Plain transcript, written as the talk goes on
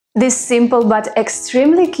This simple but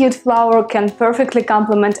extremely cute flower can perfectly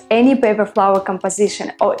complement any paper flower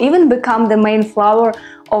composition or even become the main flower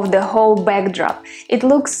of the whole backdrop. It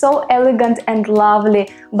looks so elegant and lovely,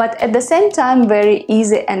 but at the same time very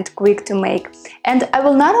easy and quick to make. And I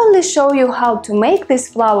will not only show you how to make this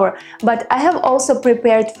flower, but I have also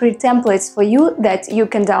prepared free templates for you that you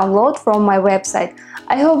can download from my website.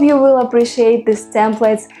 I hope you will appreciate these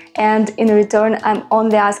templates, and in return I'm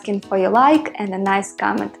only asking for your like and a nice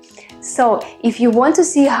comment. So, if you want to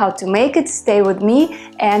see how to make it, stay with me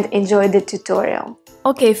and enjoy the tutorial.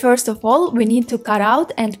 Okay, first of all, we need to cut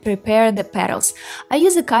out and prepare the petals. I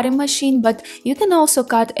use a cutting machine, but you can also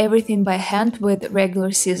cut everything by hand with regular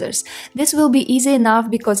scissors. This will be easy enough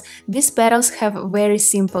because these petals have very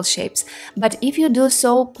simple shapes. But if you do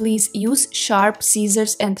so, please use sharp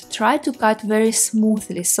scissors and try to cut very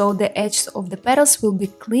smoothly so the edges of the petals will be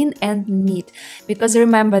clean and neat. Because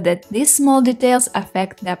remember that these small details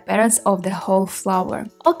affect the appearance of the whole flower.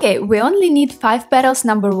 Okay, we only need 5 petals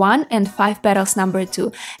number 1 and 5 petals number 2,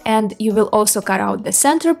 and you will also cut out the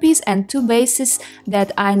centerpiece and 2 bases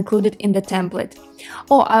that I included in the template.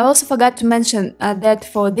 Oh, I also forgot to mention that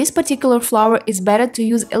for this particular flower it's better to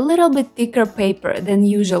use a little bit thicker paper than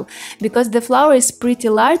usual, because the flower is pretty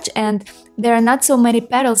large and there are not so many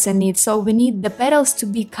petals in it, so we need the petals to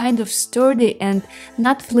be kind of sturdy and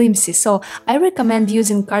not flimsy. So I recommend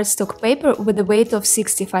using cardstock paper with a weight of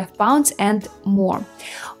 65 pounds and more.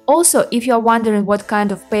 Also, if you are wondering what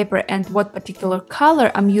kind of paper and what particular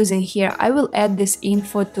color I'm using here, I will add this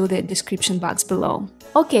info to the description box below.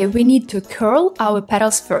 Okay, we need to curl our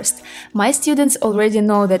petals first. My students already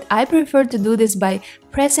know that I prefer to do this by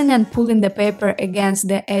pressing and pulling the paper against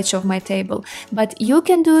the edge of my table, but you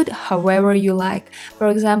can do it however you like. For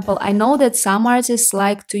example, I know that some artists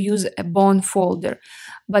like to use a bone folder,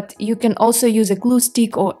 but you can also use a glue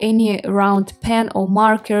stick or any round pen or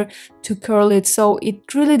marker to curl it, so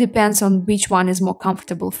it really depends on which one is more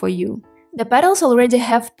comfortable for you. The petals already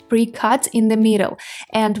have pre-cuts in the middle,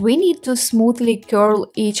 and we need to smoothly curl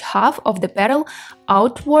each half of the petal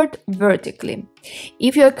outward vertically.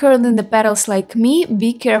 If you are curling the petals like me,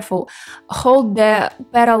 be careful. Hold the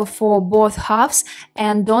petal for both halves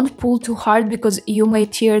and don't pull too hard because you may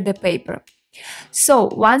tear the paper. So,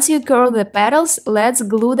 once you curl the petals, let's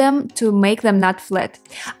glue them to make them not flat.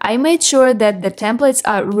 I made sure that the templates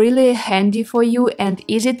are really handy for you and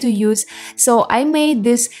easy to use, so I made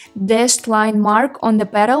this dashed line mark on the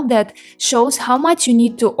petal that shows how much you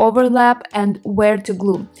need to overlap and where to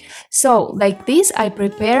glue. So, like this, I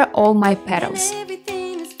prepare all my petals.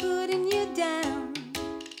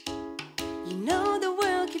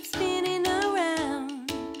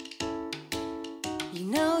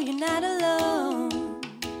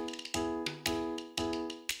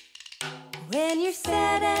 When you're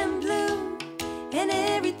sad and blue and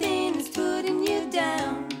everything is putting you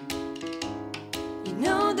down, you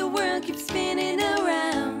know the world keeps spinning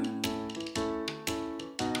around.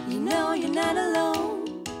 You know you're not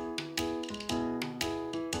alone.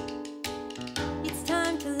 It's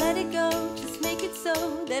time to let it go, just make it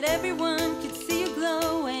so that everyone can see you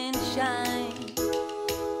glow and shine.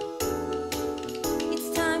 It's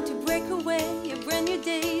time to break away a brand new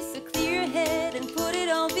day, so clear your head and put it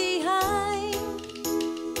all behind.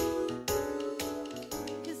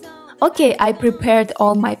 Okay, I prepared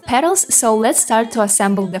all my petals, so let's start to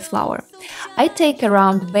assemble the flower. I take a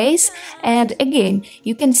round base, and again,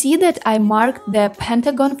 you can see that I marked the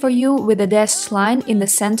pentagon for you with a dashed line in the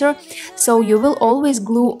center, so you will always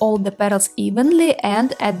glue all the petals evenly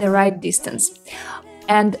and at the right distance.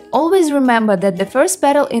 And always remember that the first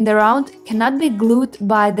petal in the round cannot be glued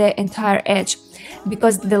by the entire edge,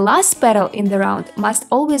 because the last petal in the round must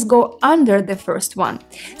always go under the first one.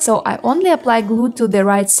 So I only apply glue to the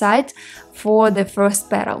right side for the first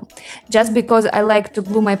petal, just because I like to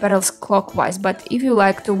glue my petals clockwise, but if you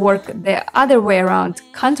like to work the other way around,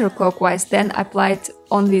 counterclockwise, then apply it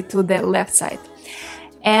only to the left side.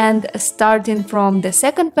 And starting from the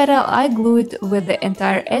second petal, I glue it with the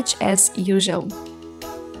entire edge as usual.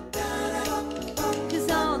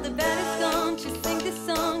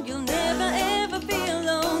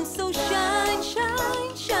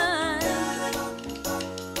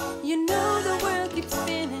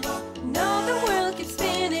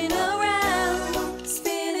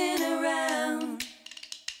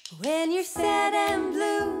 When you're sad and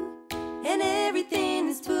blue and everything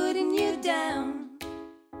is putting you down,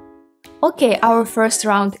 Okay, our first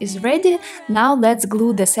round is ready. Now let's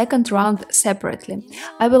glue the second round separately.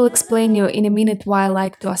 I will explain you in a minute why I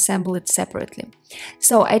like to assemble it separately.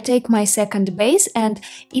 So I take my second base, and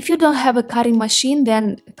if you don't have a cutting machine,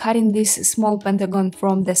 then cutting this small pentagon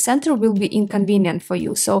from the center will be inconvenient for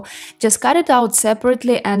you. So just cut it out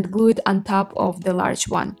separately and glue it on top of the large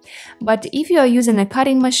one. But if you are using a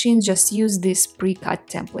cutting machine, just use this pre-cut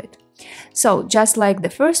template. So, just like the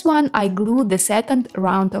first one, I glue the second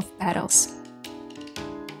round of petals.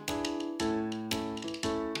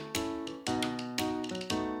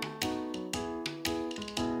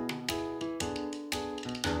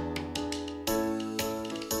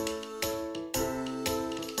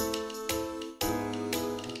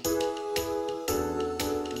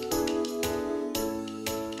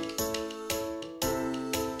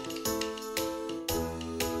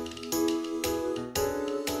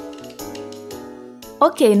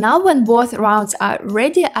 Okay, now when both rounds are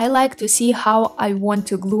ready, I like to see how I want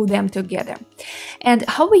to glue them together. And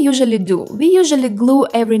how we usually do? We usually glue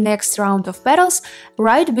every next round of petals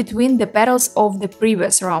right between the petals of the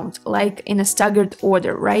previous round, like in a staggered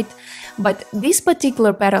order, right? But these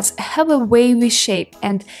particular petals have a wavy shape,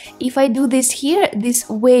 and if I do this here, this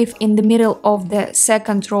wave in the middle of the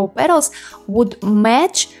second row petals would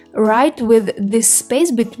match right with this space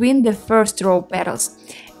between the first row petals.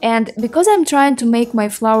 And because I'm trying to make my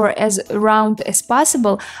flower as round as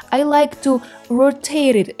possible, I like to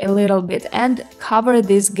rotate it a little bit and cover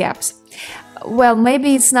these gaps. Well,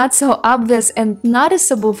 maybe it's not so obvious and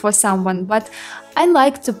noticeable for someone, but I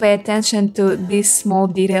like to pay attention to these small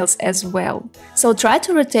details as well. So try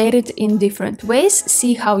to rotate it in different ways,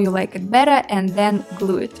 see how you like it better, and then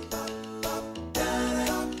glue it.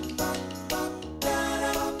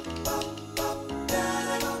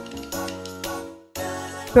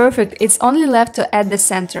 Perfect, it's only left to add the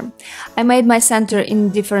center. I made my center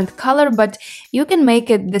in different color, but you can make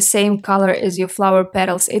it the same color as your flower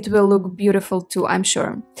petals. It will look beautiful too, I'm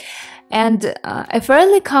sure. And a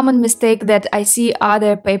fairly common mistake that I see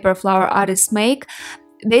other paper flower artists make,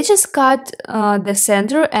 they just cut the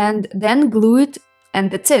center and then glue it,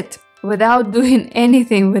 and that's it, without doing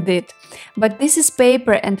anything with it. But this is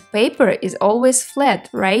paper, and paper is always flat,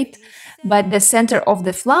 right? But the center of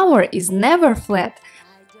the flower is never flat.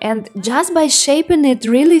 And just by shaping it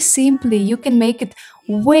really simply, you can make it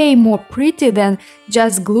way more pretty than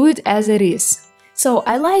just glue it as it is. So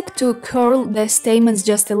I like to curl the stamens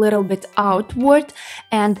just a little bit outward,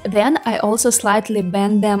 and then I also slightly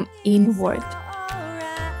bend them inward.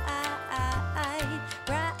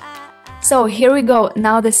 So here we go,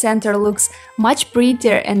 now the center looks much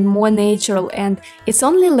prettier and more natural, and it's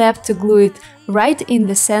only left to glue it right in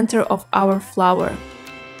the center of our flower.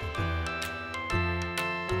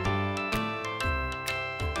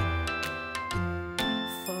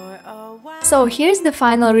 So here's the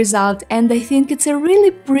final result, and I think it's a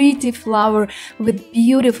really pretty flower with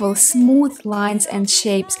beautiful smooth lines and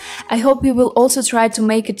shapes. I hope you will also try to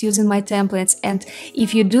make it using my templates, and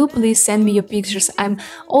if you do, please send me your pictures. I'm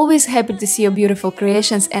always happy to see your beautiful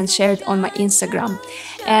creations and share it on my Instagram.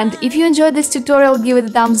 And if you enjoyed this tutorial, give it a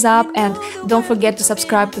thumbs up, and don't forget to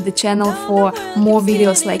subscribe to the channel for more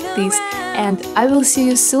videos like this. And I will see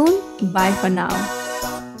you soon. Bye for now.